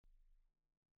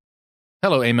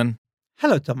Hello, Eamon.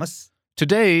 Hello, Thomas.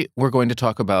 Today, we're going to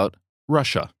talk about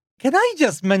Russia. Can I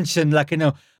just mention,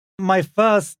 my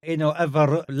first,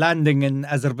 ever landing in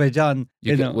Azerbaijan?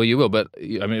 Well, you will, but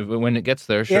I mean, when it gets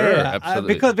there, sure, Yeah,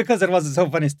 absolutely. because there was a so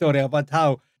funny story about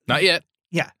how... Not yet.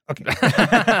 Yeah, okay.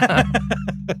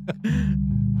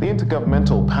 The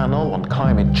Intergovernmental Panel on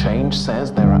Climate Change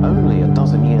says there are only a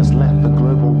dozen years left for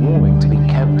global warming to be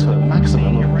kept to a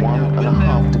maximum of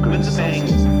 1.5 degrees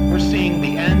Celsius. We're seeing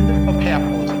the end of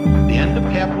capitalism. The end of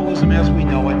capitalism as we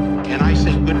know it, and I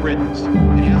say good riddance.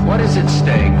 What is at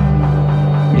stake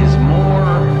is more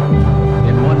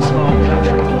in one small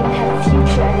country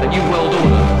than you will do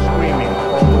with screaming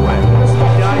all the way.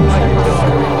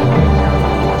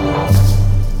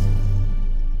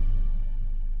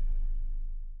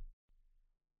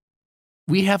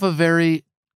 We have a very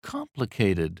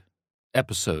complicated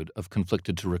episode of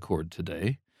Conflicted to record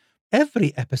today.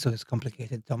 Every episode is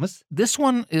complicated, Thomas. This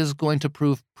one is going to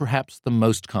prove perhaps the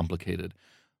most complicated.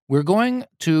 We're going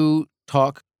to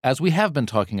talk, as we have been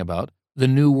talking about, the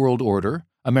New World Order,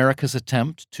 America's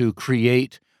attempt to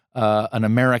create an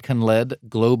American-led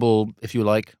global, if you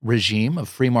like, regime of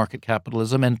free market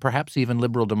capitalism and perhaps even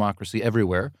liberal democracy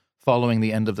everywhere following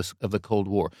the end of the Cold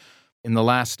War. In the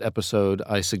last episode,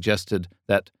 I suggested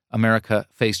that America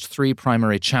faced three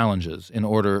primary challenges in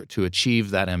order to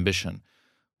achieve that ambition.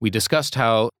 We discussed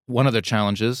how one of the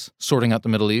challenges, sorting out the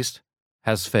Middle East,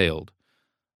 has failed.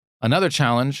 Another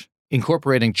challenge,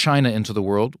 incorporating China into the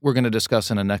world, we're going to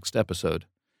discuss in a next episode.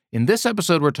 In this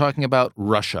episode, we're talking about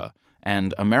Russia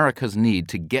and America's need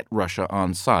to get Russia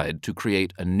on side to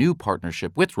create a new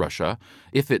partnership with Russia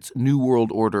if its New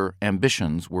World Order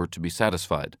ambitions were to be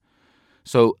satisfied.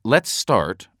 So let's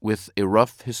start with a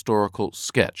rough historical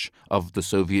sketch of the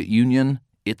Soviet Union,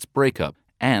 its breakup,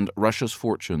 and Russia's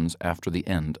fortunes after the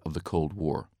end of the Cold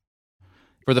War.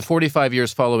 For the 45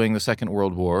 years following the Second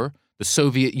World War, the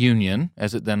Soviet Union,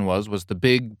 as it then was the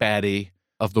big baddie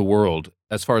of the world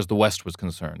as far as the West was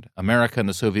concerned. America and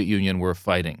the Soviet Union were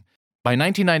fighting. By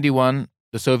 1991,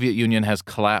 the Soviet Union has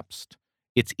collapsed.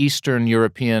 Its Eastern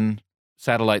European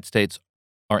satellite states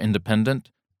are independent.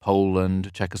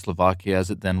 Poland, Czechoslovakia as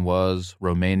it then was,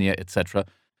 Romania, etc.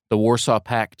 The Warsaw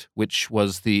Pact, which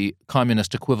was the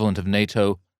communist equivalent of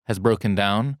NATO, has broken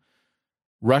down.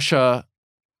 Russia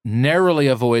narrowly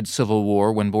avoids civil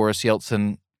war when Boris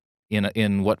Yeltsin,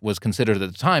 in what was considered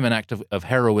at the time an act of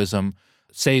heroism,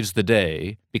 saves the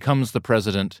day, becomes the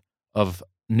president of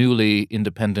newly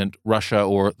independent Russia,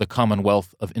 or the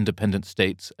Commonwealth of Independent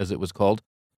States, as it was called.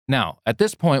 Now, at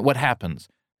this point, what happens?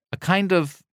 A kind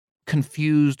of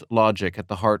confused logic at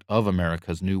the heart of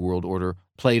America's New World Order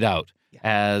played out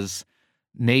as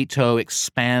NATO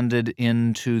expanded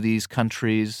into these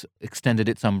countries, extended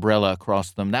its umbrella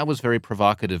across them. That was very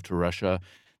provocative to Russia.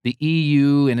 The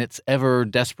EU, in its ever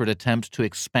desperate attempt to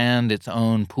expand its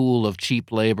own pool of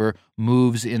cheap labor,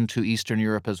 moves into Eastern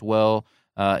Europe as well,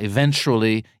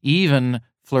 eventually even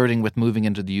flirting with moving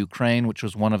into the Ukraine, which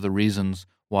was one of the reasons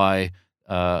why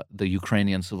the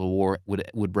Ukrainian civil war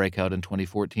would break out in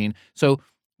 2014. So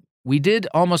we did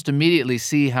almost immediately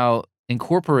see how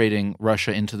incorporating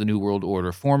Russia into the New World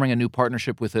Order, forming a new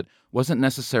partnership with it, wasn't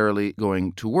necessarily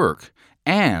going to work.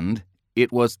 And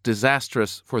it was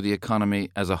disastrous for the economy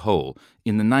as a whole.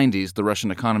 In the 90s, the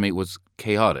Russian economy was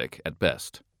chaotic at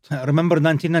best. Remember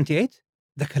 1998?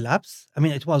 The collapse? I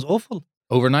mean, it was awful.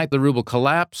 Overnight, the ruble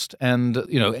collapsed, and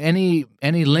any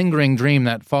lingering dream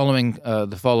that following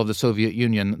the fall of the Soviet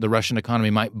Union, the Russian economy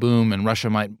might boom and Russia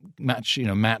might match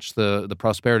the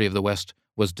prosperity of the West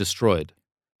was destroyed.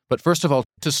 But first of all,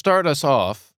 to start us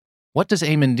off, what does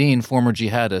Eamon Dean, former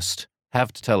jihadist,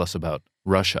 have to tell us about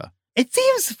Russia? It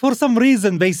seems for some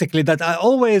reason, basically, that I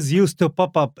always used to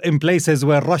pop up in places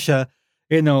where Russia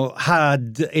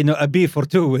had, a beef or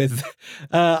two with.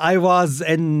 I was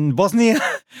in Bosnia,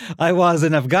 I was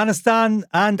in Afghanistan,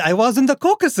 and I was in the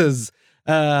Caucasus,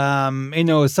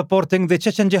 supporting the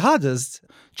Chechen jihadists.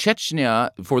 Chechnya,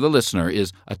 for the listener,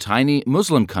 is a tiny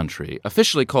Muslim country,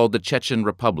 officially called the Chechen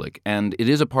Republic, and it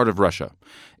is a part of Russia.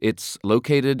 It's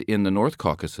located in the North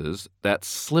Caucasus, that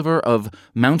sliver of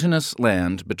mountainous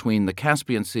land between the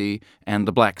Caspian Sea and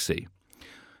the Black Sea.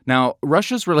 Now,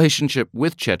 Russia's relationship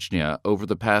with Chechnya over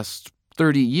the past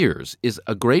 30 years is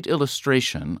a great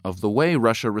illustration of the way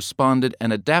Russia responded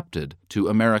and adapted to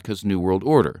America's New World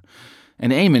Order.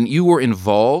 And Eamon, you were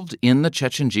involved in the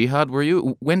Chechen Jihad, were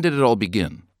you? When did it all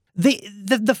begin?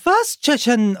 The first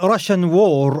Chechen-Russian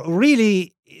war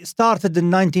really started in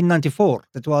 1994.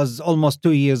 It was almost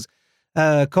 2 years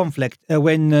conflict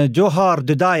when Johar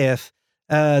Dudayev,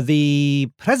 the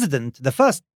president, the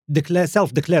first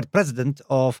self-declared president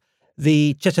of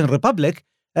the Chechen Republic,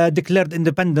 declared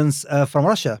independence from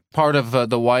Russia. Part of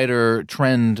the wider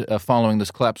trend following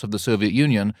this collapse of the Soviet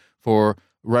Union for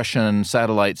Russian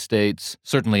satellite states,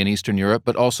 certainly in Eastern Europe,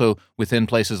 but also within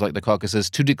places like the Caucasus,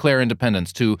 to declare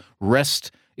independence, to wrest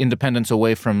independence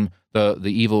away from the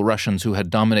evil Russians who had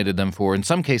dominated them for, in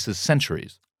some cases,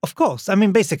 centuries. Of course. I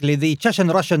mean, basically, the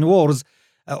Chechen-Russian wars,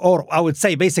 or I would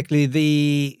say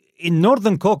basically in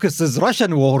Northern Caucasus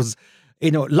Russian wars,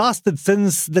 lasted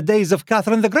since the days of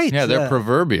Catherine the Great. Yeah, they're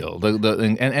proverbial.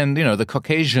 The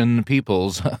Caucasian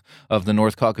peoples of the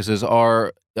North Caucasus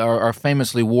are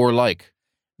famously warlike.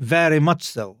 Very much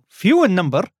so. Few in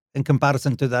number in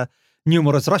comparison to the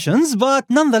numerous Russians, but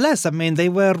nonetheless, I mean, they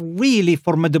were really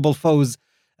formidable foes,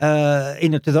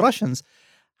 to the Russians.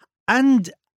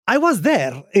 And I was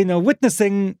there,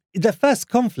 witnessing the first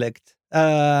conflict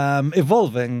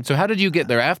evolving. So how did you get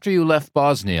there? After you left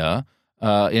Bosnia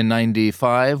in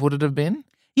 95, would it have been?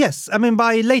 Yes. I mean,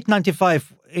 by late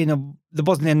 95, the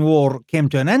Bosnian War came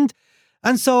to an end.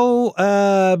 And so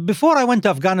before I went to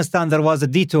Afghanistan, there was a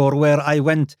detour where I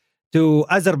went to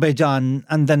Azerbaijan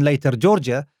and then later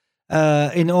Georgia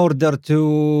in order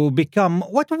to become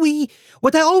what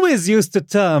I always used to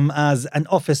term as an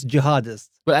office jihadist.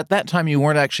 But at that time, you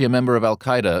weren't actually a member of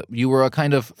Al-Qaeda. You were a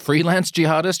kind of freelance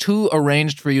jihadist. Who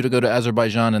arranged for you to go to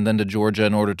Azerbaijan and then to Georgia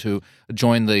in order to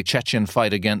join the Chechen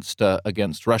fight against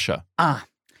Russia?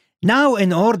 Now,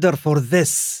 in order for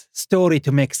this story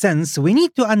to make sense, we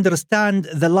need to understand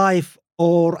the life,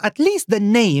 or at least the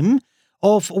name,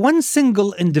 of one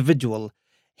single individual.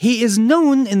 He is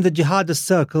known in the jihadist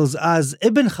circles as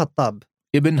Ibn Khattab.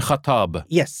 Ibn Khattab.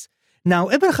 Yes. Now,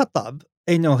 Ibn Khattab,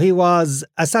 he was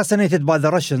assassinated by the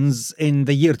Russians in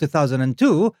the year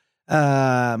 2002,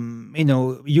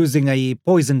 using a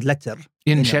poisoned letter.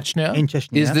 In Chechnya? In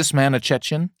Chechnya. Is this man a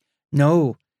Chechen?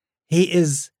 No. He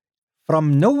is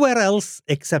from nowhere else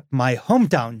except my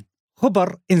hometown,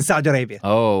 Khobar in Saudi Arabia.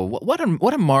 Oh, what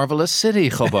a marvelous city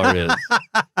Khobar is.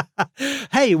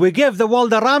 Hey, we gave the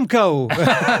world Aramco.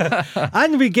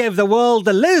 And we gave the world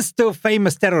a list of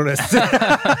famous terrorists.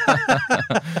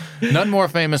 None more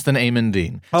famous than Ayman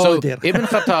Deen. Oh, so, dear. Ibn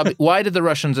Khattab, why did the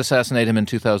Russians assassinate him in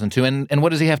 2002? And what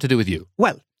does he have to do with you?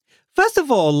 Well, first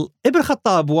of all, Ibn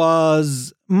Khattab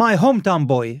was my hometown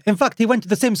boy. In fact, he went to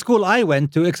the same school I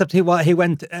went to, except he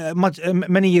went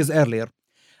many years earlier.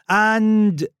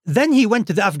 And then he went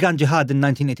to the Afghan Jihad in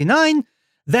 1989.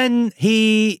 Then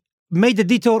he made a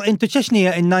detour into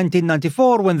Chechnya in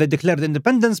 1994 when they declared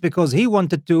independence, because he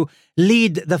wanted to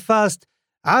lead the first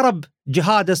Arab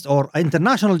jihadist or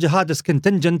international jihadist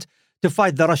contingent to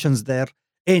fight the Russians there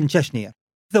in Chechnya.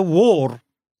 The war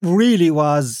really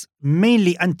was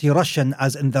mainly anti-Russian,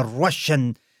 as in the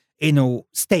Russian,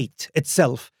 state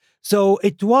itself. So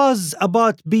it was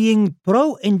about being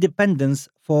pro-independence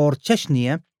for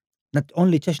Chechnya, not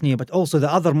only Chechnya, but also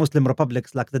the other Muslim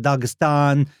republics like the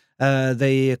Dagestan,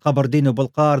 the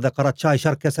Kabardino-Balkar, the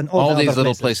Karachay-Sharkas, and all these other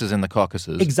little places in the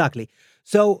Caucasus. Exactly.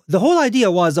 So the whole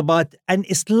idea was about an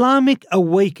Islamic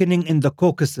awakening in the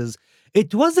Caucasus.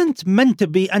 It wasn't meant to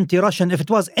be anti-Russian. If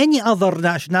it was any other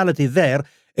nationality there,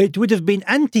 it would have been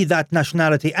anti that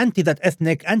nationality, anti that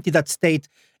ethnic, anti that state,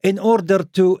 in order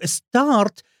to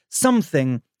start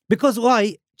something. Because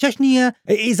why? Chechnya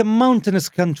is a mountainous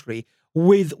country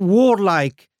with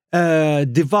warlike,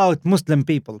 devout Muslim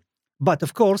people. But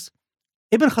of course,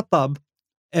 Ibn Khattab,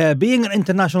 being an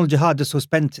international jihadist who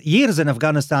spent years in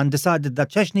Afghanistan, decided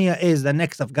that Chechnya is the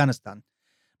next Afghanistan,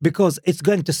 because it's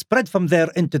going to spread from there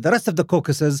into the rest of the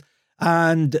Caucasus.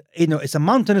 And, it's a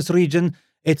mountainous region.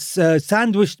 It's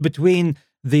sandwiched between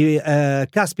the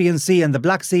Caspian Sea and the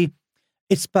Black Sea.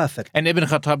 It's perfect. And Ibn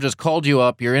Khattab just called you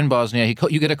up. You're in Bosnia.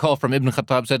 You get a call from Ibn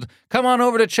Khattab, said, come on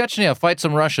over to Chechnya, fight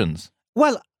some Russians.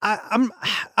 Well,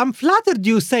 I'm flattered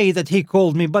you say that he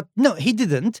called me, but no, he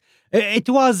didn't. It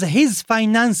was his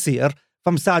financier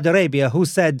from Saudi Arabia who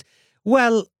said,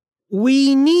 well,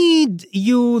 we need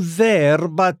you there,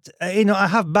 but, I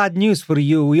have bad news for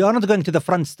you. You are not going to the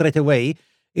front straight away.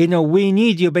 We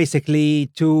need you basically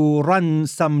to run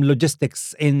some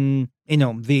logistics in,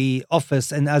 the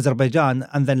office in Azerbaijan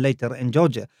and then later in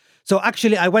Georgia. So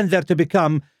actually, I went there to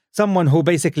become someone who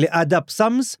basically add up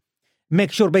sums,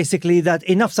 make sure basically that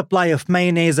enough supply of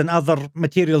mayonnaise and other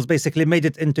materials basically made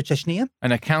it into Chechnya.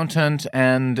 An accountant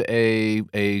and a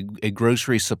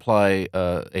grocery supply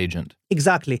agent.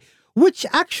 Exactly. Which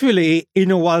actually,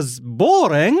 was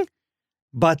boring,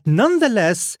 but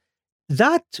nonetheless,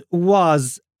 that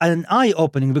was an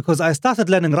eye-opening, because I started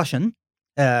learning Russian,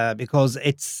 because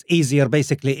it's easier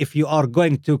basically if you are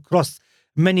going to cross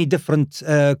many different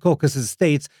Caucasus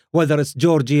states, whether it's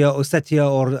Georgia, Ossetia,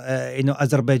 or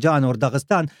Azerbaijan or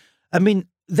Dagestan. I mean,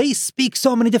 they speak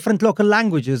so many different local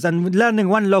languages, and learning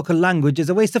one local language is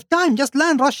a waste of time. Just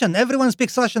learn Russian. Everyone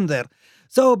speaks Russian there.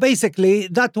 So basically,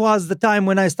 that was the time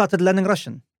when I started learning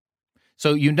Russian.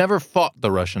 So you never fought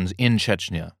the Russians in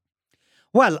Chechnya?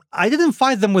 Well, I didn't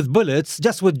fight them with bullets,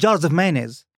 just with jars of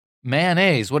mayonnaise.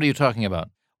 Mayonnaise? What are you talking about?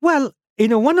 Well,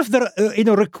 one of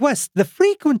the requests, the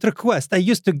frequent request I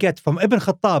used to get from Ibn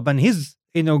Khattab and his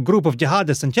group of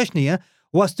jihadists in Chechnya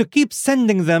was to keep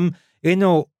sending them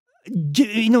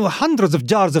hundreds of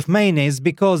jars of mayonnaise,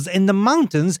 because in the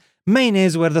mountains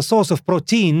mayonnaise were the source of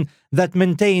protein that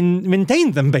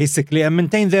maintained them basically and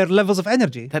maintained their levels of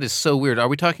energy. That is so weird. Are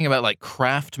we talking about like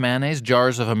Kraft mayonnaise,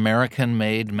 jars of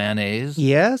American-made mayonnaise?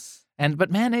 Yes.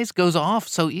 But mayonnaise goes off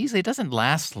so easy. It doesn't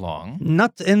last long.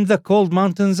 Not in the cold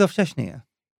mountains of Chechnya.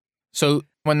 So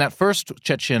when that first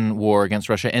Chechen war against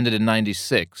Russia ended in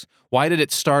 1996, why did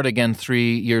it start again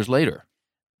 3 years later?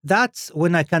 That's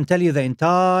when I can tell you the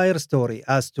entire story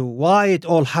as to why it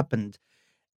all happened.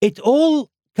 It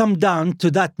all come down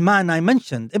to that man I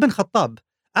mentioned, Ibn Khattab,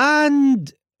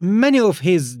 and many of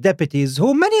his deputies,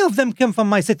 who many of them came from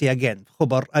my city again,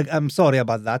 Khobar. I'm sorry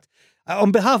about that.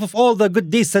 On behalf of all the good,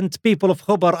 decent people of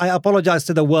Khobar, I apologize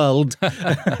to the world.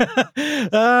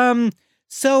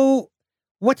 So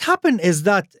what happened is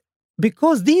that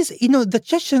because these, the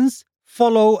Chechens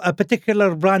follow a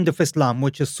particular brand of Islam,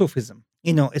 which is Sufism.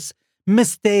 It's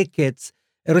mystic, it's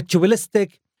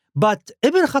ritualistic. But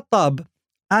Ibn Khattab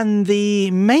and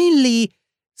the mainly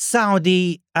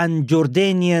Saudi and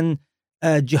Jordanian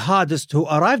jihadists who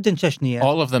arrived in Chechnya.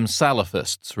 All of them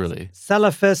Salafists, really.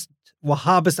 Salafist,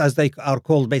 Wahhabists, as they are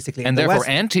called, basically. And therefore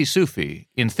anti-Sufi.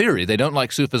 In theory, they don't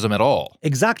like Sufism at all.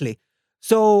 Exactly.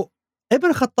 So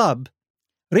Ibn Khattab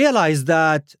realized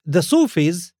that the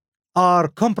Sufis are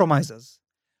compromisers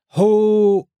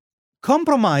who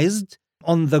compromised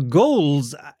on the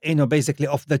goals, basically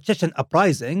of the Chechen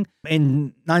uprising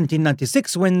in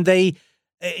 1996 when they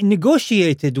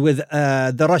negotiated with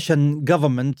the Russian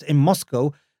government in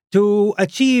Moscow to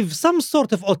achieve some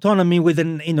sort of autonomy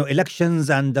within, elections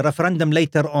and the referendum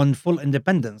later on full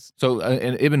independence. So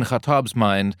in Ibn Khattab's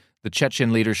mind, the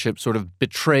Chechen leadership sort of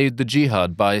betrayed the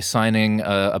jihad by signing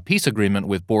a peace agreement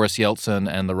with Boris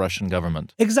Yeltsin and the Russian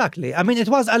government. Exactly. I mean, it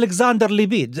was Alexander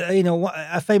Lebed,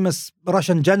 a famous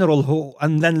Russian general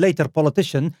and then later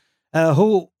politician,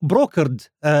 who brokered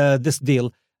this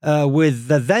deal with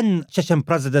the then Chechen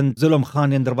president Zulum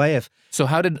Khan Nazarbayev. So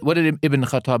what did Ibn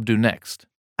Khattab do next?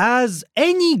 As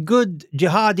any good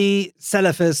jihadi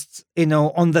Salafists,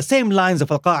 on the same lines of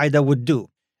Al-Qaeda would do,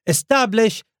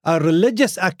 establish a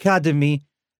religious academy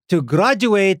to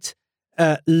graduate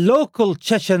local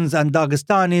Chechens and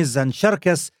Dagestanis and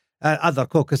Cherkess, other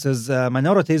Caucasus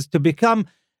minorities, to become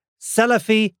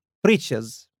Salafi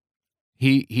preachers.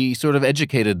 He sort of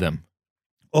educated them.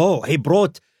 Oh, he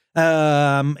brought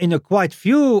quite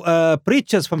few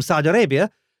preachers from Saudi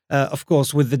Arabia. Of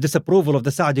course, with the disapproval of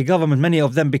the Saudi government, many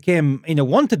of them became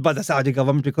wanted by the Saudi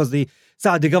government because the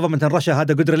Saudi government and Russia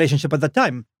had a good relationship at the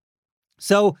time.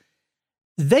 So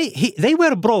they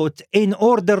were brought in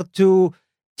order to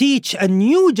teach a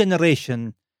new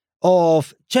generation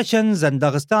of Chechens and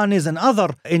Dagestanis and other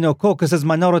Caucasus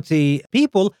minority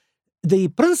people the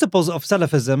principles of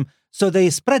Salafism, so they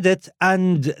spread it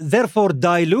and therefore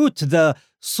dilute the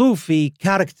Sufi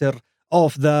character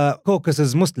of the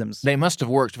Caucasus Muslims. They must have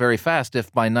worked very fast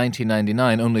if by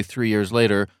 1999, only 3 years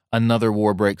later, another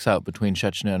war breaks out between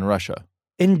Chechnya and Russia.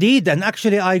 Indeed, and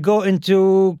actually I go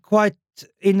into quite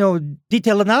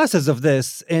detailed analysis of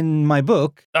this in my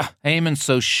book. Ayman's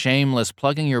so shameless,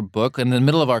 plugging your book in the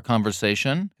middle of our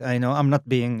conversation. I know, I'm not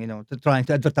being, trying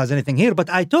to advertise anything here, but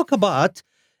I talk about,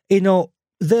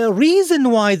 the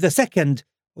reason why the second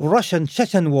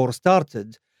Russian-Chechen war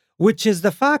started, which is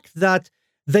the fact that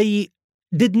they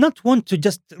did not want to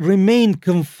just remain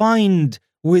confined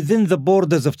within the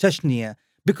borders of Chechnya,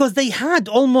 because they had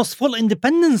almost full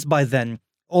independence by then,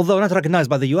 although not recognized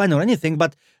by the UN or anything,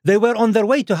 but they were on their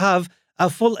way to have a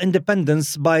full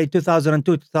independence by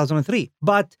 2002, 2003.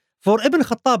 But for Ibn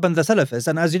Khattab and the Salafists,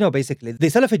 and as you know, basically, the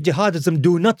Salafist jihadism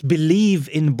do not believe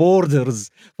in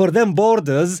borders. For them,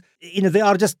 borders, they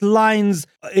are just lines,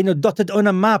 dotted on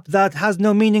a map that has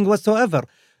no meaning whatsoever.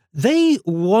 They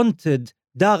wanted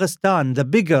Dagestan,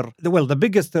 the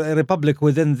biggest republic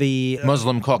within the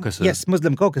Muslim Caucasus. Yes,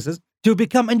 Muslim Caucasus, to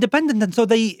become independent. And so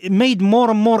they made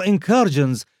more and more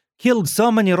incursions, killed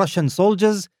so many Russian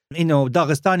soldiers,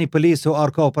 Dagestani police who are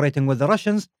cooperating with the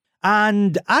Russians.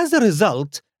 And as a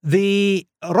result, the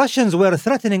Russians were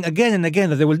threatening again and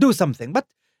again that they will do something. But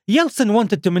Yeltsin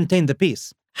wanted to maintain the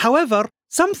peace. However,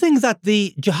 something that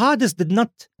the jihadists did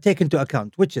not take into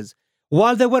account, which is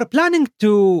while they were planning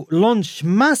to launch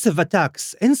massive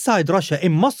attacks inside Russia,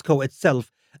 in Moscow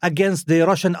itself, against the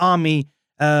Russian army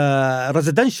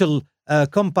residential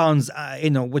compounds,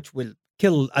 which will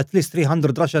kill at least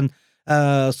 300 Russian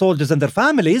soldiers and their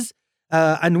families,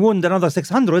 and wound another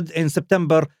 600 in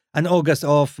September and August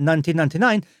of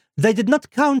 1999, they did not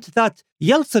count that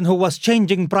Yeltsin, who was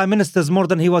changing prime ministers more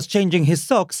than he was changing his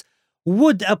socks,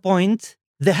 would appoint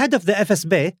the head of the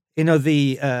FSB,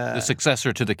 the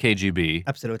successor to the KGB.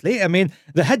 Absolutely. I mean,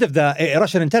 the head of the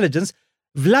Russian intelligence,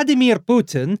 Vladimir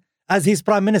Putin, as his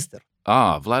prime minister.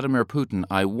 Ah, Vladimir Putin.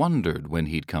 I wondered when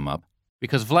he'd come up,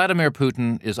 because Vladimir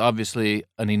Putin is obviously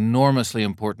an enormously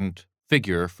important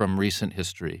figure from recent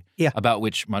history, about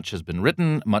which much has been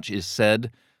written, much is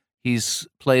said. He's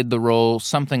played the role,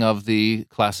 something of the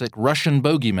classic Russian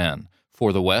bogeyman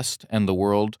for the West and the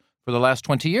world for the last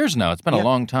 20 years now. It's been a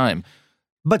long time.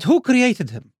 But who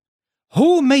created him?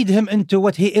 Who made him into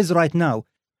what he is right now?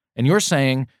 And you're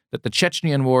saying that the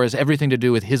Chechenian War has everything to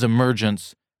do with his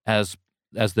emergence as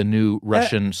the new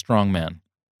Russian strongman.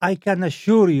 I can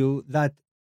assure you that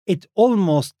it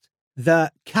almost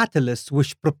the catalyst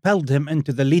which propelled him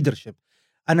into the leadership.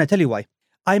 And I tell you why.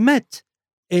 I met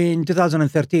in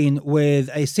 2013 with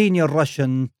a senior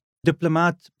Russian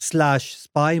diplomat /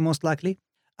 spy, most likely.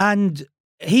 And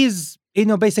he's,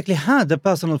 basically had a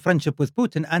personal friendship with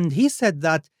Putin. And he said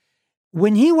that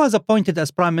when he was appointed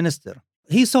as prime minister,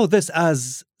 he saw this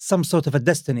as some sort of a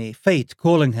destiny, fate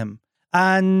calling him.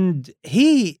 And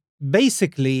he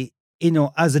basically,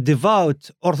 as a devout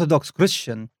Orthodox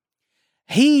Christian,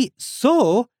 he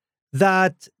saw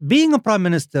that being a prime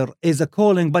minister is a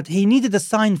calling, but he needed a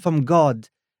sign from God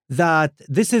that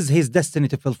this is his destiny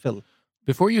to fulfill.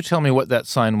 Before you tell me what that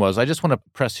sign was, I just want to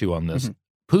press you on this.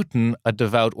 Mm-hmm. Putin, a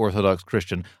devout Orthodox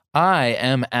Christian. I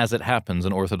am, as it happens,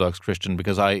 an Orthodox Christian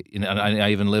because I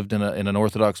even lived in an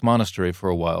Orthodox monastery for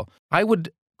a while. I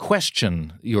would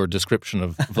question your description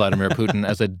of Vladimir Putin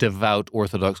as a devout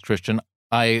Orthodox Christian.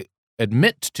 I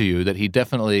admit to you that he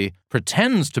definitely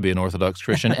pretends to be an Orthodox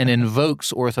Christian and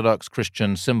invokes Orthodox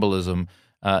Christian symbolism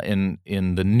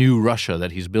in the new Russia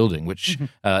that he's building, which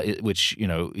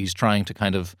he's trying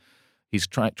to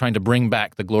trying to bring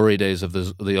back the glory days of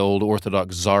the old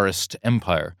Orthodox Tsarist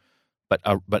empire. But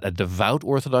a devout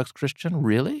Orthodox Christian,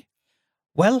 really?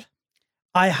 Well,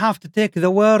 I have to take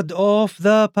the word of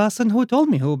the person who told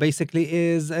me, who basically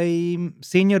is a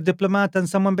senior diplomat and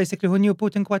someone basically who knew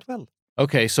Putin quite well.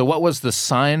 Okay, so what was the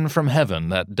sign from heaven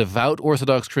that devout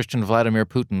Orthodox Christian Vladimir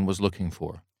Putin was looking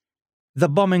for? The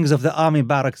bombings of the army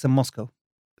barracks in Moscow.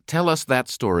 Tell us that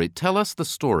story. Tell us the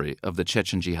story of the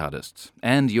Chechen jihadists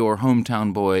and your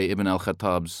hometown boy Ibn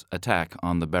al-Khattab's attack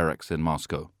on the barracks in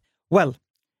Moscow. Well,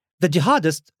 the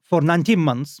jihadists for 19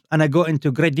 months, and I go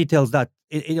into great details of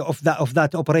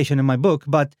that operation in my book,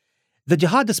 but the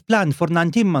jihadists planned for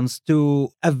 19 months to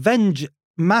avenge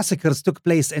massacres took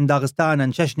place in Dagestan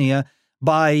and Chechnya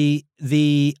by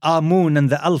the Amun and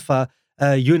the Alpha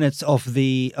units of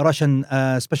the Russian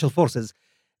special forces.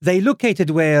 They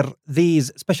located where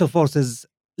these special forces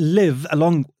live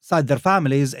alongside their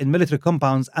families in military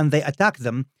compounds, and they attacked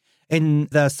them in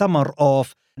the summer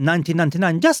of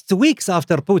 1999, just weeks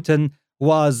after Putin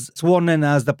was sworn in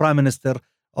as the prime minister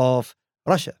of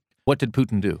Russia. What did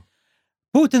Putin do?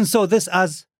 Putin saw this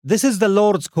as, this is the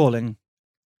Lord's calling.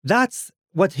 That's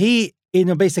what he,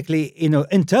 basically,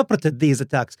 interpreted these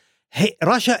attacks. Hey,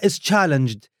 Russia is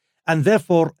challenged, and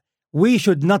therefore we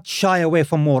should not shy away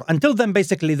from war. Until then,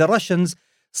 basically, the Russians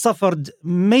suffered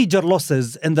major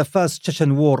losses in the first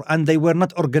Chechen war, and they were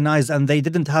not organized, and they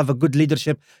didn't have a good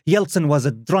leadership. Yeltsin was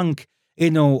a drunk,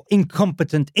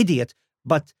 incompetent idiot.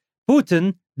 But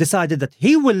Putin decided that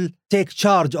he will take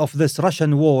charge of this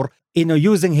Russian war,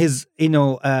 using his,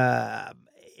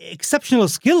 exceptional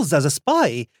skills as a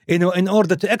spy, in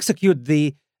order to execute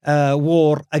the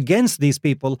war against these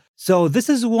people. So this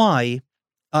is why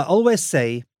I always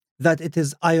say that it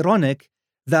is ironic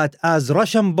that as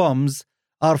Russian bombs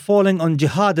are falling on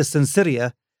jihadists in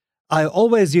Syria, I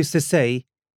always used to say,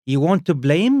 you want to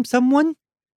blame someone?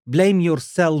 Blame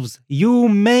yourselves. You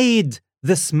made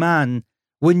this man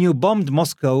when you bombed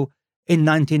Moscow in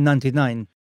 1999.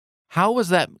 How was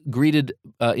that greeted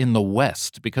in the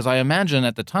West? Because I imagine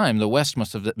at the time the West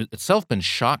must have itself been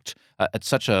shocked at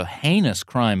such a heinous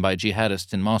crime by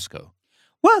jihadists in Moscow.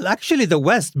 Well, actually, the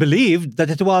West believed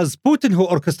that it was Putin who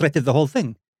orchestrated the whole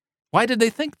thing. Why did they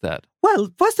think that?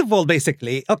 Well, first of all,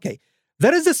 basically,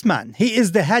 there is this man. He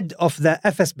is the head of the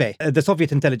FSB, the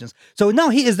Soviet intelligence. So now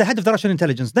he is the head of the Russian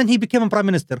intelligence. Then he became a prime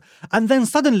minister. And then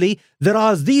suddenly there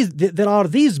are these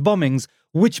bombings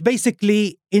which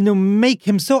basically, make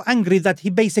him so angry that he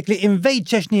basically invade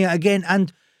Chechnya again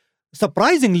and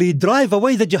surprisingly drive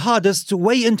away the jihadists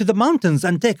way into the mountains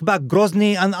and take back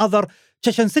Grozny and other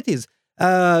Chechen cities.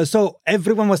 So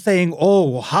everyone was saying,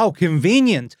 oh, how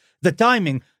convenient, the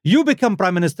timing. You become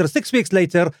prime minister 6 weeks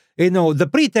later, the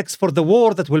pretext for the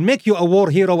war that will make you a war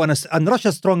hero and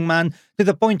Russia's strong man, to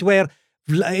the point where,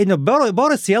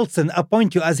 Boris Yeltsin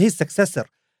appoint you as his successor.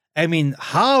 I mean,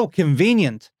 how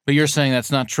convenient. But you're saying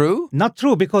that's not true? Not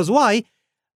true, because why?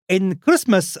 In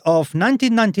Christmas of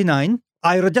 1999,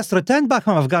 I just returned back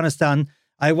from Afghanistan.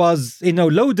 I was,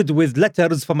 loaded with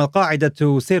letters from Al-Qaeda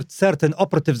to certain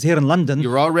operatives here in London. You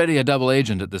were already a double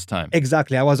agent at this time.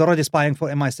 Exactly. I was already spying for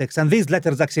MI6. And these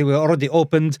letters actually were already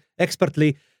opened,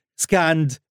 expertly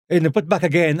scanned, put back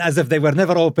again as if they were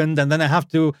never opened. And then I have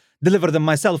to deliver them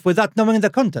myself without knowing the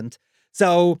content.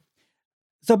 So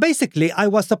basically, I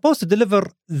was supposed to deliver,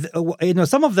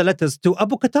 some of the letters to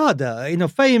Abu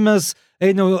Qatada, famous,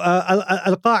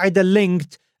 Al-Qaeda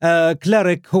linked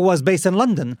cleric who was based in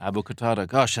London. Abu Qatada.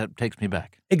 Gosh, that takes me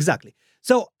back. Exactly.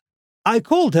 So I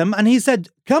called him and he said,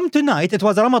 come tonight. It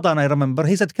was Ramadan, I remember.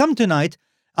 He said, come tonight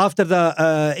after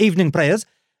the evening prayers.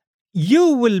 You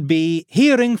will be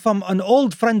hearing from an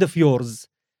old friend of yours.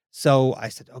 So I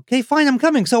said, okay, fine, I'm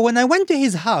coming. So when I went to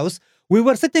his house, we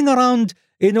were sitting around,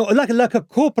 like a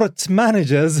corporate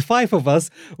managers, 5 of us.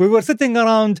 We were sitting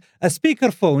around a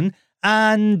speakerphone.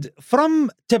 And from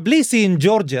Tbilisi in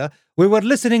Georgia, we were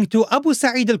listening to Abu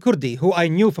Sa'id al-Kurdi, who I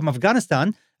knew from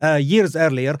Afghanistan years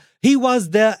earlier. He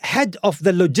was the head of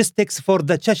the logistics for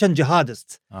the Chechen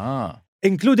jihadists,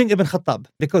 including Ibn Khattab,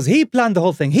 because he planned the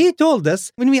whole thing. He told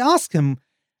us, when we asked him,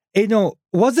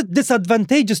 was it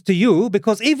disadvantageous to you?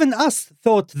 Because even us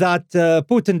thought that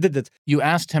Putin did it. You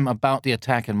asked him about the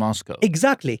attack in Moscow.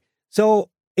 Exactly. So,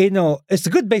 it's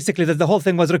good basically that the whole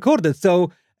thing was recorded.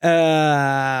 So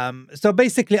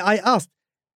basically I asked,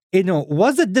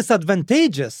 was it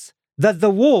disadvantageous that the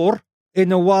war,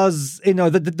 was,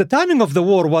 the timing of the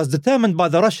war was determined by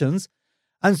the Russians?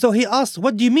 And so he asked,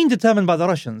 what do you mean determined by the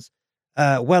Russians?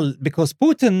 Well, because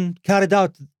Putin carried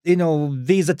out,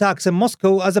 these attacks in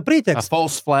Moscow as a pretext. A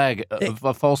false flag.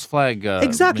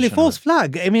 Exactly, mission. false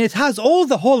flag. I mean, it has all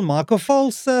the hallmark of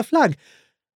false flag.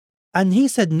 And he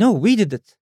said, no, we did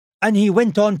it. And he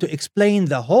went on to explain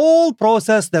the whole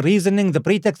process, the reasoning, the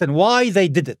pretext, and why they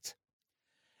did it.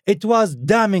 It was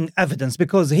damning evidence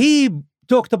because he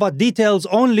talked about details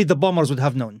only the bombers would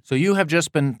have known. So you have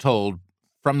just been told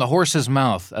from the horse's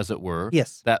mouth, as it were,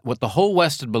 yes, that what the whole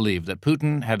West had believed, that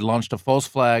Putin had launched a false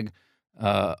flag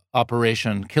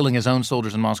operation, killing his own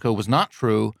soldiers in Moscow, was not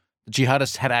true. The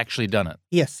jihadists had actually done it.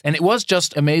 Yes. And it was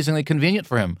just amazingly convenient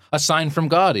for him. A sign from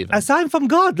God, even. A sign from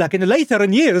God. Like later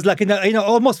in years,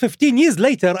 almost 15 years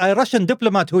later, a Russian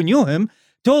diplomat who knew him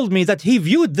told me that he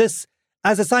viewed this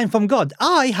as a sign from God.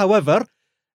 I, however,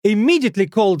 immediately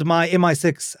called my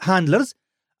MI6 handlers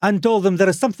and told them there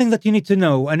is something that you need to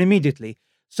know, and immediately.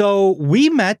 So we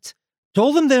met,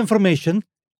 told them the information.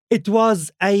 It was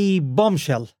a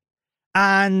bombshell.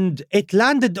 And it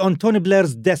landed on Tony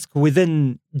Blair's desk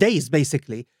within days,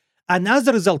 basically. And as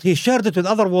a result, he shared it with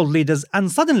other world leaders.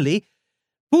 And suddenly,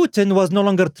 Putin was no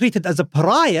longer treated as a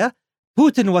pariah.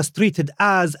 Putin was treated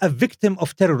as a victim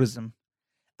of terrorism.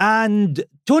 And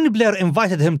Tony Blair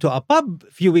invited him to a pub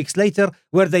a few weeks later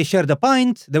where they shared a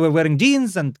pint. They were wearing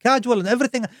jeans and casual and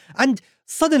everything. And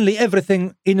suddenly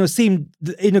everything, seemed,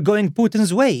 going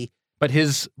Putin's way. But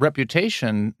his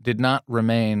reputation did not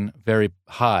remain very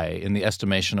high in the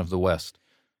estimation of the West.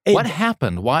 What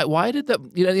happened? Why did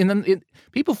that?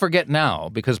 People forget now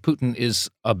because Putin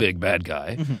is a big bad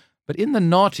guy. Mm-hmm. But in the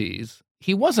noughties,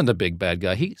 he wasn't a big bad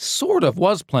guy. He sort of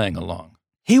was playing along.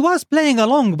 He was playing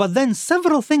along, but then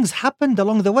several things happened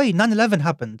along the way. 9/11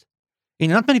 happened.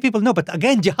 Not many people know, but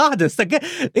again, jihadists. Again,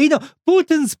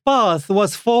 Putin's path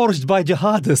was forged by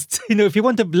jihadists. If you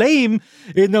want to blame,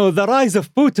 the rise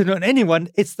of Putin on anyone,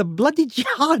 it's the bloody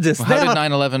jihadists. Well, how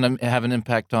did 9/11 have an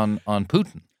impact on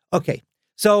Putin? Okay,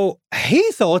 so he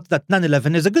thought that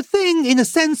 9/11 is a good thing in a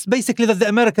sense, basically, that the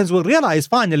Americans will realize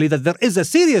finally that there is a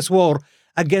serious war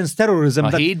against terrorism.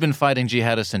 He'd been fighting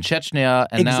jihadists in Chechnya,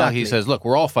 and now he says, look,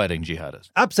 we're all fighting jihadists.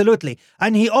 Absolutely.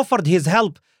 And he offered his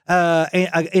help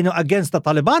against the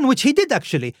Taliban, which he did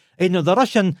actually. The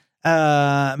Russian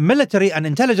military and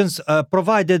intelligence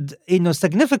provided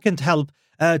significant help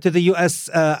to the US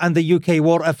and the UK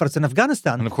war efforts in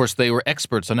Afghanistan. And of course, they were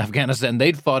experts in Afghanistan.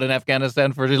 They'd fought in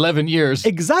Afghanistan for 11 years.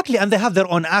 Exactly. And they have their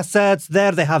own assets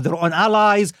there. They have their own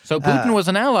allies. So Putin was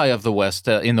an ally of the West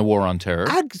in the war on terror.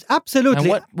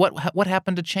 Absolutely. And what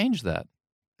happened to change that?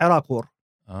 Iraq war.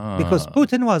 Because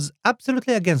Putin was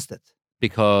absolutely against it.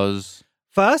 Because?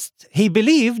 First, he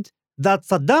believed that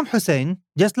Saddam Hussein,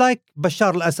 just like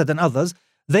Bashar al-Assad and others,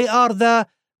 They are the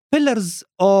pillars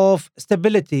of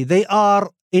stability. They are,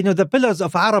 the pillars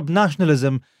of Arab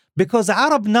nationalism, because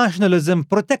Arab nationalism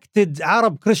protected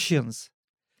Arab Christians.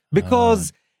 Because,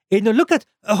 look at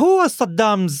who was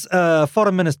Saddam's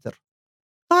foreign minister?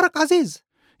 Tariq Aziz.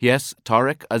 Yes,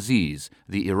 Tariq Aziz,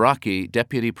 the Iraqi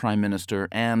deputy prime minister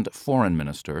and foreign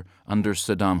minister under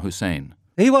Saddam Hussein.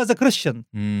 He was a Christian.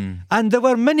 And there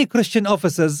were many Christian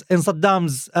officers in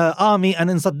Saddam's army and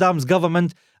in Saddam's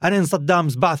government and in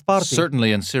Saddam's Ba'ath Party.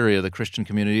 Certainly in Syria, the Christian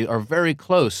community are very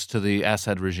close to the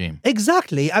Assad regime.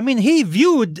 Exactly. I mean, he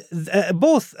viewed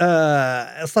both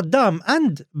Saddam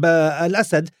and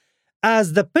al-Assad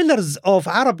as the pillars of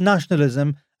Arab nationalism,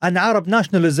 and Arab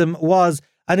nationalism was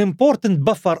an important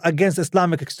buffer against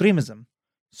Islamic extremism.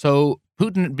 So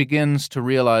Putin begins to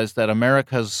realize that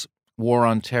America's war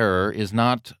on terror is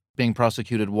not being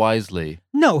prosecuted wisely.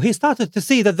 No, he started to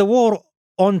see that the war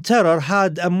on terror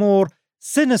had a more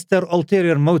sinister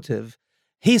ulterior motive.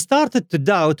 He started to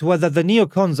doubt whether the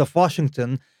neocons of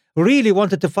Washington really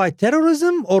wanted to fight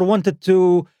terrorism or wanted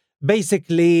to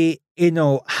basically,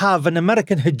 have an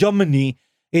American hegemony,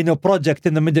 project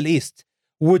in the Middle East,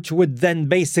 which would then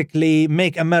basically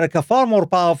make America far more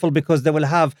powerful because they will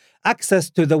have access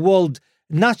to the world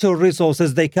natural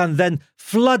resources. They can then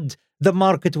flood the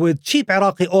market with cheap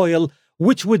Iraqi oil,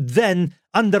 which would then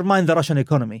undermine the Russian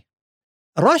economy.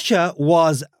 Russia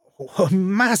was a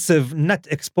massive net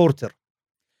exporter.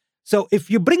 So if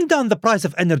you bring down the price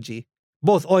of energy,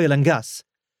 both oil and gas,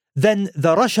 then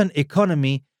the Russian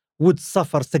economy would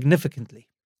suffer significantly.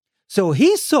 So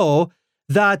he saw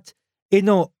that,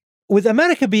 with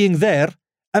America being there,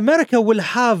 America will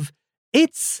have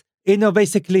its,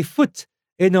 basically foot,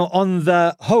 on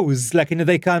the hose. Like,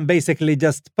 they can basically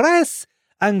just press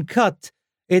and cut,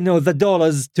 the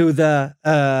dollars to the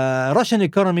Russian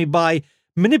economy by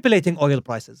manipulating oil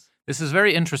prices. This is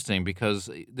very interesting because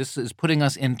this is putting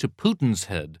us into Putin's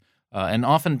head. And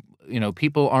often,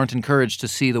 people aren't encouraged to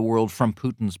see the world from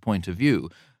Putin's point of view.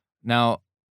 Now,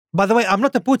 by the way, I'm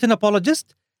not a Putin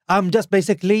apologist. I'm just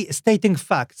basically stating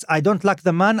facts. I don't like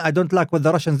the man. I don't like what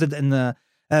the Russians did in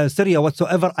Syria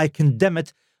whatsoever. I condemn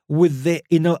it with the,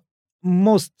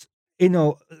 most,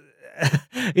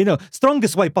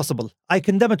 strongest way possible. I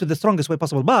condemn it to the strongest way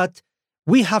possible. But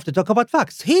we have to talk about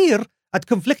facts. Here at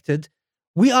Conflicted,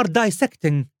 we are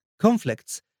dissecting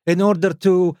conflicts in order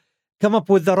to come up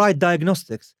with the right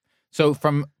diagnostics. So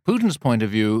from Putin's point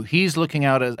of view, he's looking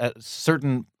out at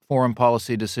certain foreign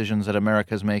policy decisions that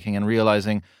America is making and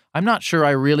realizing, I'm not sure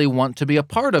I really want to be a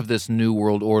part of this new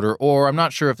world order, or I'm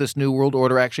not sure if this new world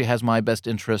order actually has my best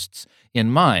interests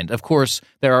in mind. Of course,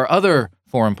 there are other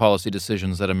foreign policy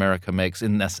decisions that America makes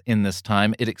in this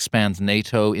time. It expands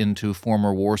NATO into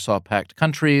former Warsaw Pact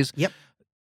countries. Yep.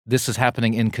 This is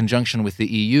happening in conjunction with the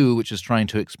EU, which is trying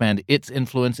to expand its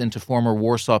influence into former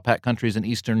Warsaw Pact countries in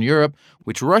Eastern Europe,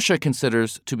 which Russia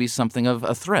considers to be something of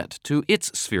a threat to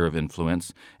its sphere of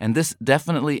influence, and this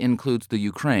definitely includes the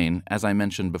Ukraine, as I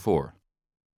mentioned before.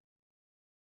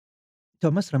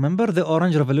 Thomas, remember the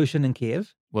Orange Revolution in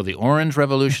Kiev? Well, the Orange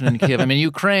Revolution in Kiev. I mean,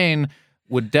 Ukraine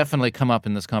would definitely come up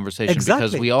in this conversation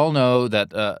because we all know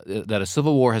that that a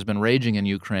civil war has been raging in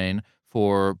Ukraine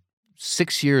for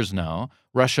 6 years now.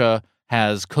 Russia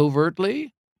has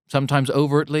covertly, sometimes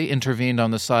overtly, intervened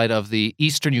on the side of the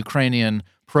Eastern Ukrainian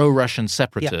pro-Russian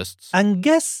separatists. Yeah. And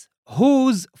guess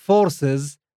whose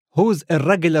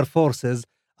irregular forces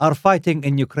are fighting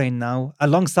in Ukraine now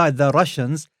alongside the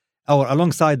Russians or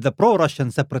alongside the pro-Russian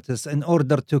separatists in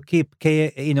order to keep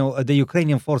the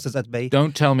Ukrainian forces at bay?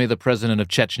 Don't tell me the president of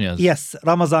Chechnya. Yes,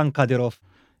 Ramzan Kadyrov.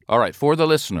 All right, for the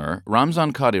listener,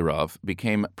 Ramzan Kadyrov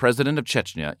became president of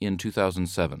Chechnya in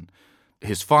 2007.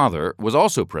 His father was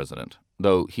also president,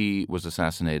 though he was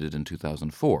assassinated in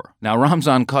 2004. Now,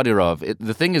 Ramzan Kadyrov,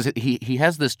 the thing is, he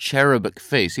has this cherubic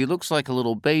face. He looks like a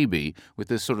little baby with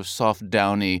this sort of soft,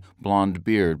 downy, blonde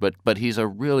beard, but he's a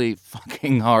really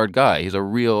fucking hard guy. He's a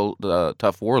real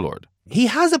tough warlord. He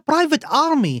has a private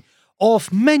army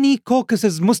of many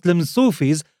Caucasus Muslim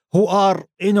Sufis who are,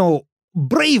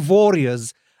 brave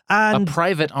warriors. And a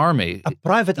private army? A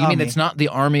private army. You mean it's not the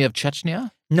army of Chechnya?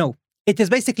 No. It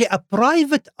is basically a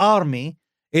private army,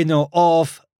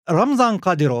 of Ramzan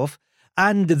Kadyrov,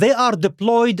 and they are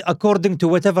deployed according to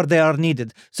whatever they are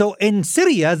needed. So in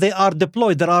Syria, they are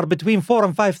deployed. There are between 4,000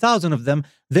 and 5,000 of them.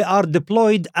 They are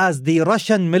deployed as the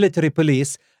Russian military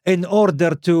police in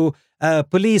order to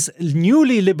police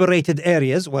newly liberated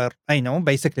areas,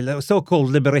 basically the so-called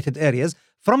liberated areas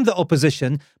from the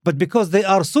opposition. But because they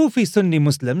are Sufi Sunni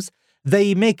Muslims,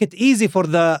 they make it easy for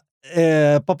the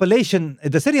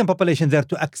Syrian population there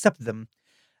to accept them.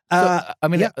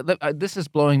 This is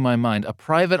blowing my mind. A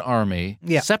private army,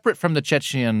 separate from the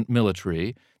Chechen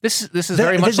military. This is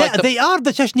very much like they are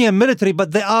the Chechen military,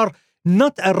 but they are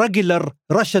not a regular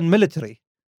Russian military.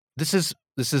 This is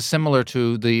similar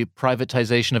to the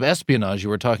privatization of espionage you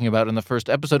were talking about in the first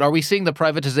episode. Are we seeing the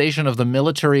privatization of the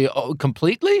military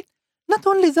completely? Not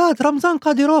only that, Ramzan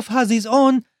Kadyrov has his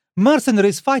own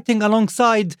mercenaries fighting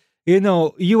alongside,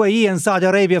 UAE and Saudi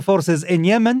Arabia forces in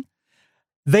Yemen.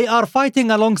 They are fighting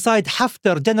alongside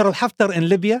Haftar, General Haftar in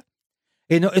Libya.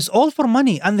 It's all for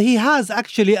money. And he has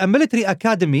actually a military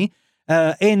academy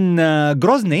in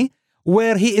Grozny,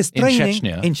 where he is training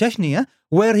in Chechnya,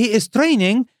 where he is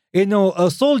training,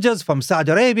 soldiers from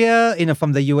Saudi Arabia,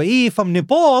 from the UAE, from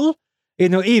Nepal,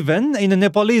 even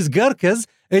Nepalese Gurkhas,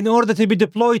 in order to be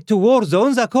deployed to war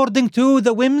zones according to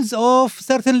the whims of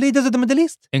certain leaders of the Middle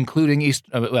East. Including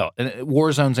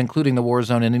war zones, including the war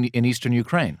zone in eastern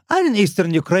Ukraine. And in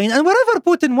eastern Ukraine, and wherever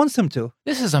Putin wants him to.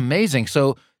 This is amazing.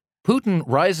 So Putin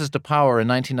rises to power in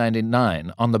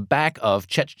 1999 on the back of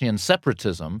Chechen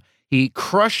separatism. He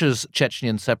crushes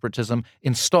Chechen separatism,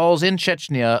 installs in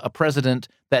Chechnya a president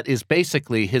that is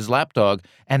basically his lapdog,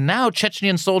 and now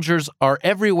Chechen soldiers are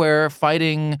everywhere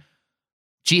fighting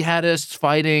jihadists,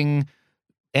 fighting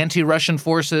anti-Russian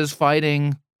forces,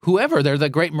 fighting whoever. They're the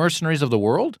great mercenaries of the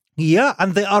world. Yeah,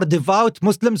 and they are devout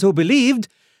Muslims who believe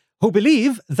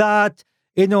that,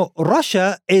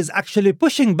 Russia is actually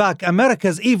pushing back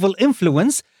America's evil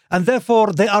influence, and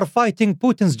therefore they are fighting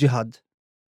Putin's jihad.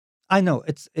 I know,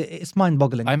 it's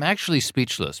mind-boggling. I'm actually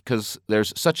speechless because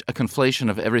there's such a conflation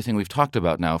of everything we've talked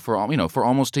about now for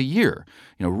almost a year.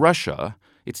 Russia,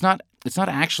 it's not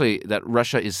actually that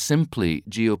Russia is simply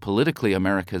geopolitically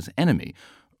America's enemy.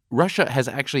 Russia has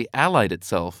actually allied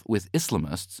itself with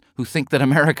Islamists who think that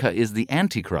America is the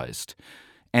Antichrist.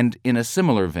 And in a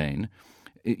similar vein,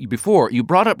 before, you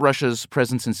brought up Russia's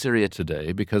presence in Syria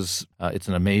today because it's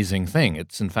an amazing thing.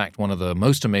 It's, in fact, one of the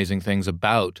most amazing things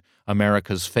about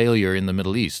America's failure in the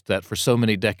Middle East, that for so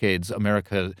many decades,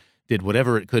 America did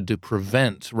whatever it could to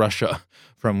prevent Russia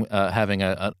from having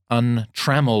an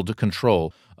untrammeled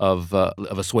control of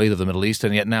a swathe of the Middle East.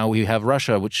 And yet now we have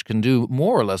Russia, which can do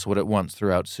more or less what it wants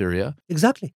throughout Syria.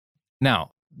 Exactly.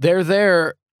 Now, they're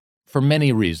there for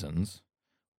many reasons.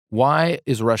 Why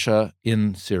is Russia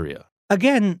in Syria?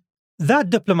 Again, that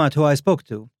diplomat who I spoke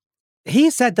to, he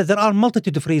said that there are a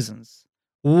multitude of reasons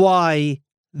why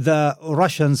the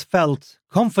Russians felt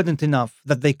confident enough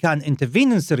that they can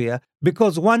intervene in Syria,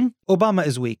 because one, Obama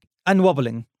is weak and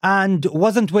wobbling and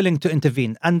wasn't willing to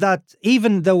intervene. And that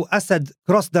even though Assad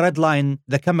crossed the red line,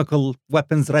 the chemical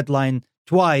weapons red line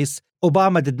twice,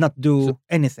 Obama did not do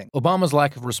anything. Obama's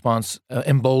lack of response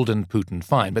emboldened Putin,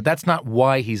 fine, but that's not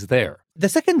why he's there. The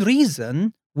second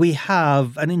reason we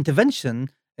have an intervention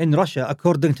in Russia,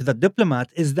 according to the diplomat,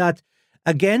 is that,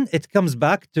 again, it comes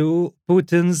back to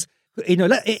Putin's,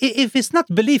 if it's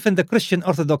not belief in the Christian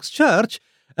Orthodox Church,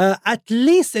 at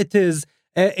least it is,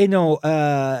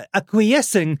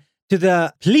 acquiescing to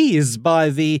the pleas by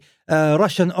the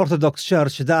Russian Orthodox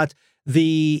Church that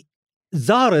the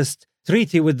Tsarist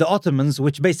treaty with the Ottomans,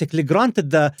 which basically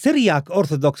granted the Syriac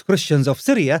Orthodox Christians of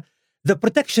Syria the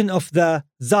protection of the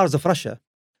Tsars of Russia.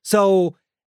 So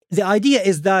the idea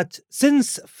is that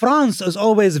since France is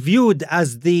always viewed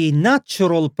as the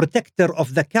natural protector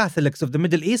of the Catholics of the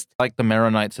Middle East, like the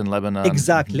Maronites in Lebanon.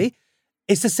 Exactly.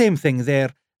 It's the same thing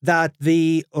there, that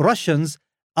the Russians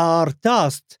are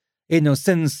tasked,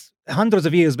 since hundreds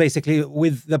of years basically,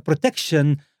 with the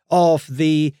protection of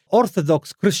the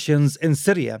Orthodox Christians in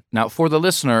Syria. Now, for the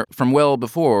listener, from well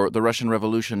before the Russian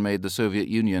Revolution made the Soviet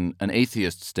Union an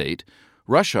atheist state,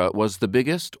 Russia was the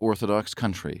biggest Orthodox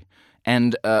country.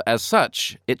 And as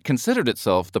such, it considered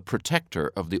itself the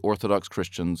protector of the Orthodox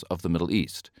Christians of the Middle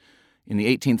East. In the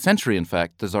 18th century, in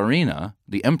fact, the Tsarina,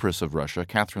 the Empress of Russia,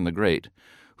 Catherine the Great,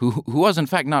 who was in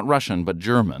fact not Russian but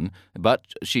German, but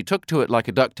she took to it like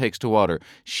a duck takes to water.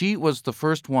 She was the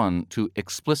first one to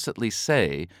explicitly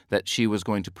say that she was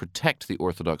going to protect the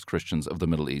Orthodox Christians of the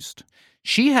Middle East.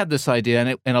 She had this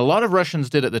idea, and a lot of Russians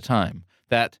did at the time,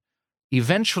 that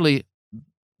eventually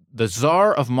the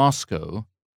Tsar of Moscow,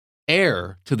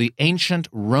 heir to the ancient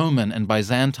Roman and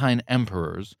Byzantine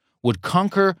emperors, would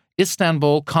conquer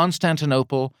Istanbul,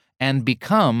 Constantinople, and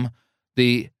become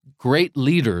the great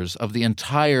leaders of the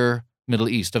entire Middle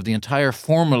East, of the entire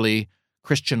formerly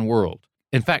Christian world.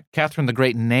 In fact, Catherine the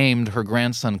Great named her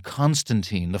grandson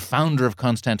Constantine, the founder of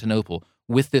Constantinople,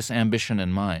 with this ambition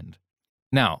in mind.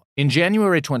 Now, in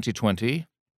January 2020,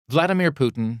 Vladimir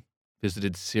Putin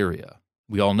visited Syria.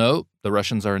 We all know the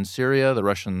Russians are in Syria. The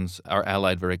Russians are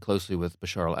allied very closely with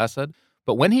Bashar al-Assad.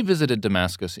 But when he visited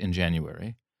Damascus in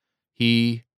January,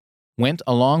 he went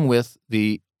along with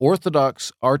the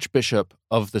Orthodox Archbishop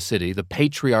of the city, the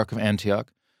Patriarch of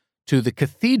Antioch, to the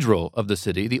cathedral of the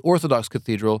city, the Orthodox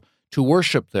Cathedral, to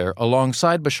worship there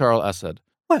alongside Bashar al-Assad.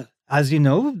 Well, as you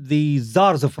know, the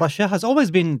Tsars of Russia has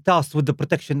always been tasked with the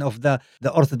protection of the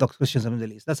Orthodox Christians of the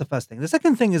Middle East. That's the first thing. The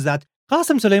second thing is that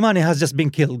Qasem Soleimani has just been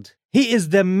killed. He is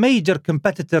the major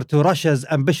competitor to Russia's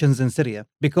ambitions in Syria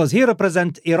because he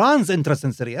represents Iran's interest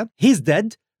in Syria. He's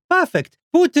dead. Perfect.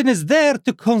 Putin is there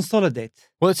to consolidate.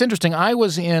 Well, it's interesting. I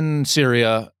was in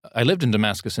Syria. I lived in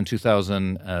Damascus in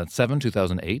 2007,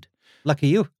 2008. Lucky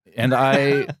you. And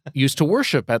I used to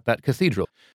worship at that cathedral.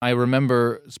 I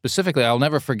remember specifically, I'll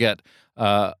never forget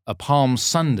a Palm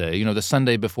Sunday, the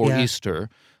Sunday before Easter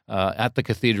at the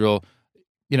cathedral.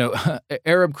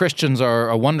 Arab Christians are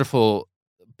a wonderful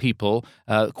people,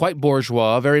 quite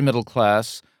bourgeois, very middle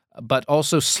class, but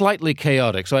also slightly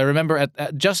chaotic. So I remember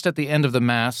just at the end of the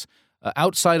Mass,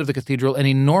 outside of the cathedral, an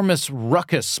enormous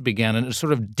ruckus began, and a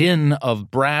sort of din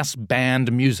of brass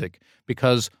band music,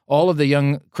 because all of the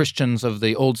young Christians of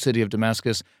the old city of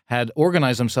Damascus had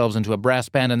organized themselves into a brass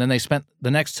band, and then they spent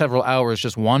the next several hours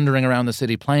just wandering around the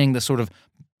city playing this sort of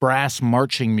brass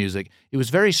marching music. It was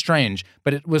very strange,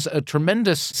 but it was a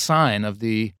tremendous sign of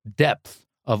the depth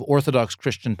of Orthodox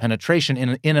Christian penetration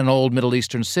in an old Middle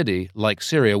Eastern city like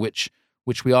Syria, which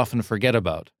we often forget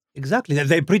about. Exactly.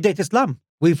 They predate Islam.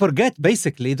 We forget,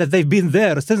 basically, that they've been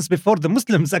there since before the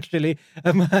Muslims actually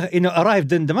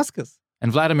arrived in Damascus.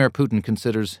 And Vladimir Putin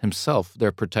considers himself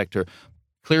their protector.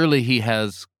 Clearly, he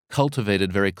has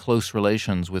cultivated very close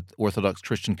relations with Orthodox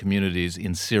Christian communities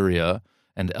in Syria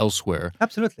and elsewhere.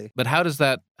 Absolutely. But how does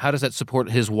that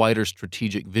support his wider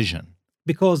strategic vision?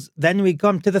 Because then we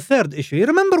come to the third issue. You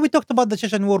remember we talked about the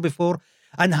Chechen War before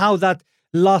and how that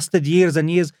lasted years and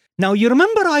years. Now, you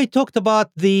remember I talked about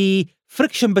the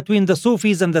friction between the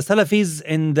Sufis and the Salafis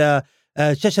in the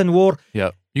Chechen War?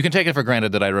 Yeah. You can take it for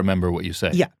granted that I remember what you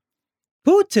say. Yeah.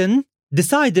 Putin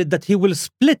decided that he will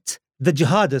split the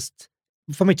jihadists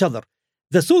from each other.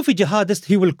 The Sufi jihadists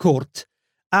he will court,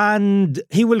 and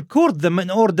he will court them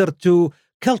in order to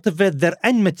cultivate their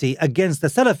enmity against the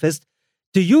Salafists,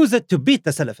 to use it to beat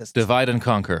the Salafists. Divide and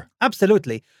conquer.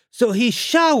 Absolutely. So he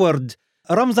showered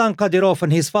Ramzan Kadyrov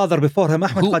and his father before him,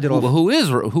 Ahmed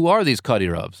Kadyrov. Who are these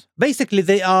Kadyrovs? Basically,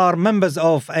 they are members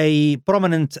of a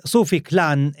prominent Sufi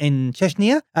clan in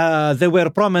Chechnya. They were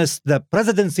promised the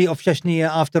presidency of Chechnya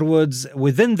afterwards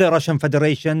within the Russian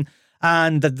Federation,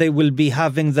 and that they will be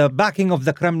having the backing of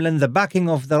the Kremlin, the backing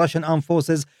of the Russian armed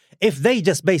forces, if they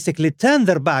just basically turn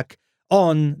their back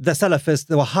on the Salafists,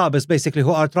 the Wahhabis, basically,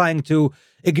 who are trying to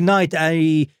ignite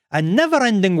a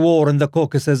never-ending war in the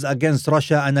Caucasus against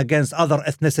Russia and against other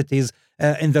ethnicities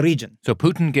in the region. So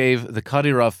Putin gave the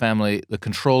Kadyrov family the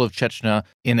control of Chechnya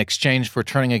in exchange for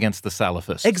turning against the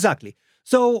Salafists. Exactly.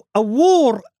 So a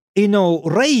war,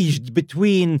 raged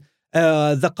between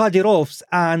the Kadyrovs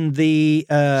and the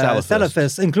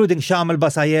Salafists, including Sham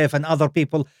al-Basayev and other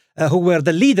people who were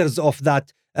the leaders of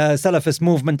that Salafist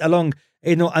movement along,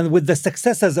 and with the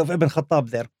successors of Ibn Khattab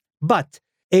there. But,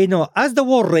 as the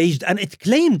war raged, and it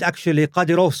claimed actually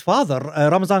Kadyrov's father,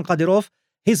 Ramzan Kadyrov,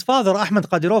 his father, Ahmed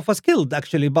Kadyrov, was killed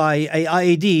actually by a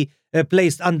IED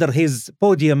placed under his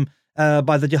podium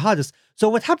by the jihadists. So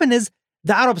what happened is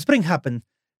the Arab Spring happened,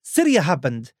 Syria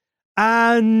happened,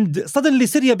 and suddenly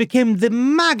Syria became the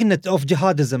magnet of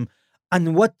jihadism.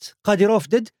 And what Kadyrov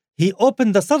did, he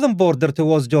opened the southern border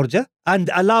towards Georgia and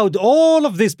allowed all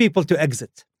of these people to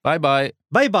exit. Bye-bye.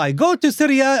 Bye-bye. Go to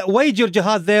Syria, wage your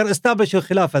jihad there, establish your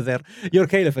khilafah there, your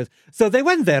caliphate. So they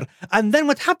went there. And then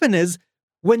what happened is,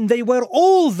 when they were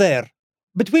all there,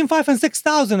 between 5,000 and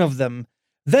 6,000 of them,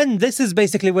 then this is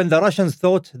basically when the Russians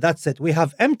thought, that's it, we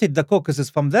have emptied the Caucasus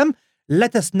from them,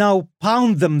 let us now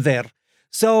pound them there.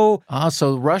 So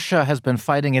Russia has been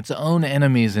fighting its own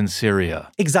enemies in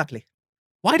Syria. Exactly.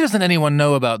 Why doesn't anyone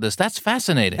know about this? That's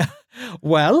fascinating.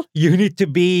 Well, you need to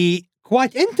be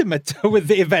quite intimate with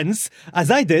the events, as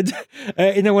I did,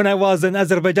 when I was in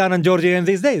Azerbaijan and Georgia in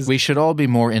these days. We should all be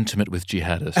more intimate with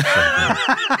jihadists.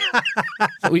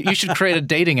 You should create a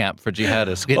dating app for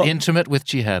jihadists. Get intimate with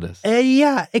jihadists.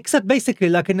 Yeah, except basically,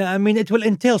 it will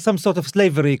entail some sort of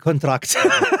slavery contract.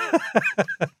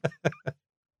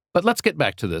 But let's get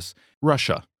back to this.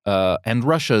 Russia and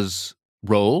Russia's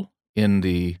role in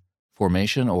the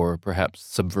formation or perhaps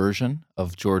subversion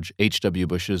of George H.W.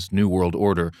 Bush's New World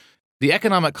Order. The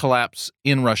economic collapse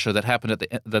in Russia that happened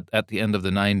at the end of the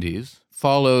 90s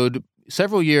followed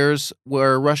several years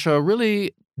where Russia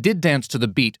really did dance to the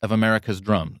beat of America's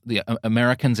drum. The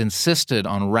Americans insisted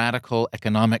on radical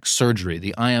economic surgery,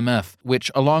 the IMF, which,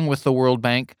 along with the World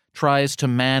Bank, tries to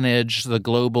manage the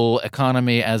global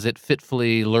economy as it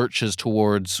fitfully lurches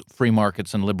towards free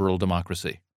markets and liberal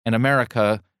democracy. And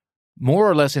America more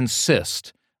or less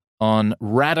insists on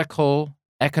radical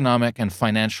economic and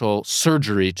financial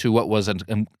surgery to what was a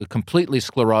completely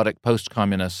sclerotic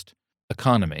post-communist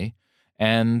economy.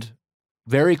 And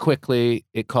very quickly,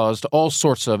 it caused all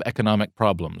sorts of economic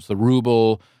problems. The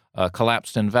ruble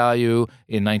collapsed in value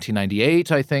in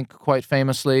 1998, I think, quite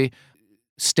famously.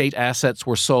 State assets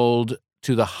were sold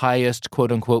to the highest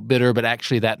quote-unquote bidder, but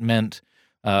actually that meant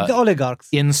the oligarchs,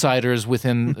 insiders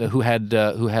within who had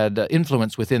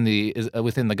influence within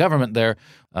the government there,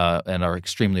 and are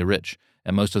extremely rich.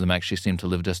 And most of them actually seem to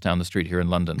live just down the street here in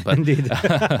London. But indeed.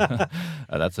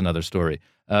 That's another story.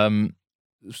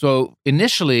 So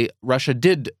initially, Russia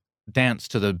did dance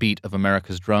to the beat of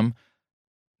America's drum.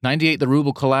 98, the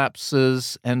ruble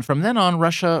collapses, and from then on,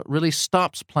 Russia really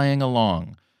stops playing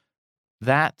along.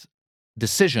 That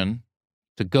decision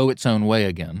to go its own way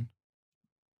again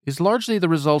is largely the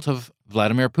result of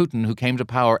Vladimir Putin, who came to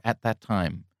power at that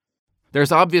time.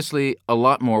 There's obviously a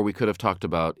lot more we could have talked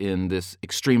about in this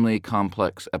extremely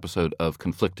complex episode of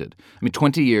Conflicted.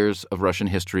 20 years of Russian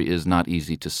history is not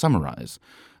easy to summarize.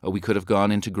 We could have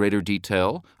gone into greater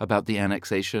detail about the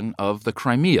annexation of the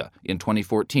Crimea in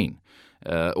 2014.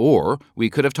 Or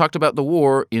we could have talked about the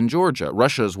war in Georgia,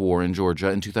 Russia's war in Georgia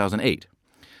in 2008.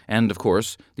 And, of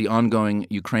course, the ongoing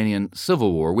Ukrainian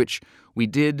civil war, which we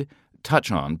did touch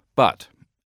on. But,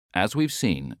 as we've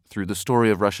seen through the story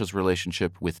of Russia's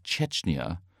relationship with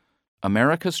Chechnya,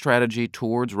 America's strategy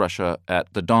towards Russia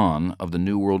at the dawn of the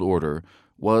New World Order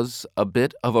was a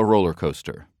bit of a roller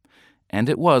coaster. And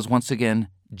it was, once again,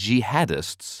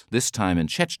 jihadists, this time in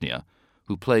Chechnya,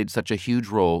 who played such a huge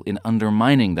role in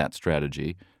undermining that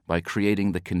strategy by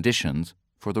creating the conditions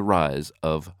for the rise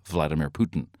of Vladimir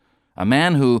Putin. A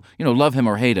man who, love him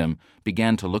or hate him,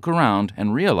 began to look around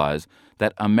and realize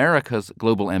that America's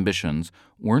global ambitions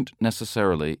weren't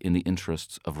necessarily in the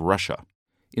interests of Russia.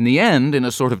 In the end, in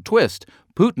a sort of twist,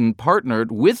 Putin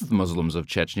partnered with Muslims of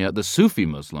Chechnya, the Sufi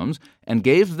Muslims, and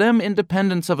gave them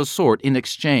independence of a sort in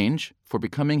exchange for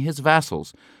becoming his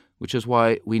vassals, which is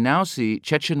why we now see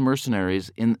Chechen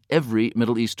mercenaries in every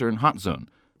Middle Eastern hot zone,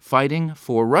 fighting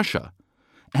for Russia,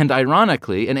 and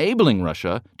ironically enabling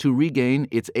Russia to regain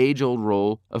its age-old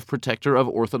role of protector of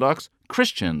Orthodox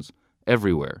Christians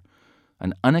everywhere,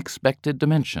 an unexpected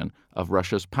dimension of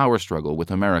Russia's power struggle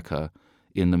with America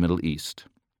in the Middle East.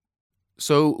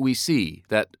 So we see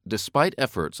that despite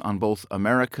efforts on both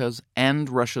America's and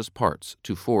Russia's parts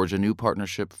to forge a new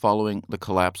partnership following the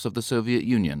collapse of the Soviet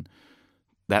Union,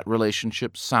 that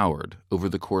relationship soured over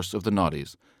the course of the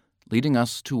noughties, leading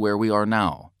us to where we are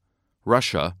now,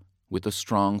 Russia with a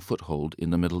strong foothold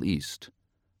in the Middle East,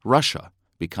 Russia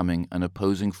becoming an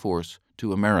opposing force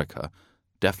to America,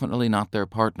 definitely not their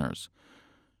partners,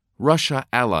 Russia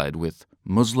allied with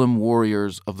Muslim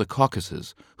warriors of the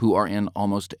Caucasus, who are in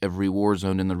almost every war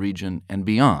zone in the region and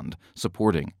beyond,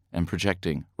 supporting and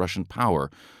projecting Russian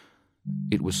power.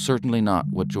 It was certainly not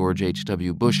what George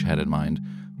H.W. Bush had in mind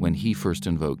when he first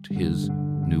invoked his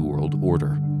New World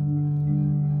Order.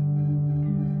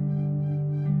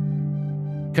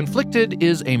 Conflicted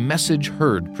is a Message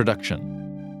Heard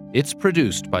production. It's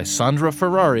produced by Sandra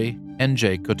Ferrari and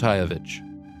Jay Kotajevich.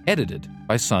 Edited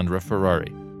by Sandra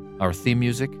Ferrari. Our theme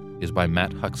music is by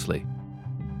Matt Huxley.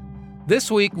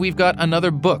 This week, we've got another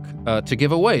book to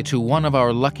give away to one of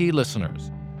our lucky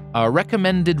listeners. Our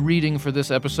recommended reading for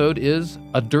this episode is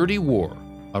A Dirty War,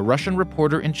 A Russian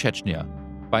Reporter in Chechnya,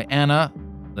 by Anna,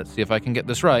 let's see if I can get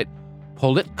this right,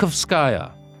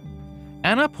 Politkovskaya.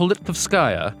 Anna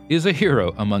Politkovskaya is a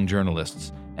hero among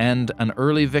journalists and an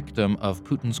early victim of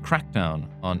Putin's crackdown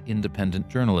on independent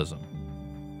journalism.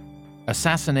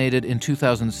 Assassinated in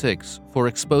 2006 for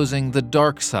exposing the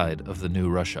dark side of the new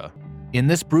Russia. In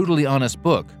this brutally honest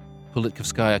book,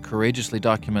 Politkovskaya courageously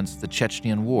documents the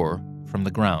Chechnyan War from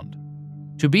the ground.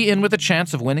 To be in with a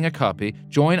chance of winning a copy,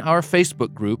 join our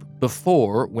Facebook group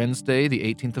before Wednesday, the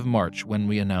 18th of March, when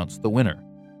we announce the winner.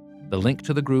 The link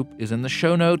to the group is in the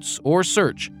show notes or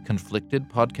search Conflicted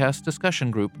Podcast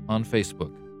Discussion Group on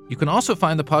Facebook. You can also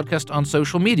find the podcast on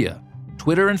social media,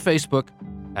 Twitter and Facebook,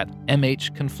 at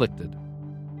MHConflicted.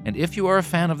 And if you are a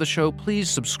fan of the show, please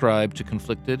subscribe to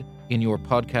Conflicted in your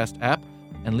podcast app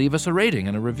and leave us a rating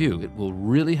and a review. It will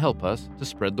really help us to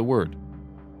spread the word.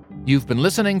 You've been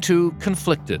listening to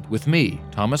Conflicted with me,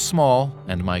 Thomas Small,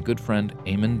 and my good friend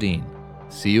Eamon Dean.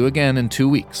 See you again in 2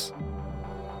 weeks.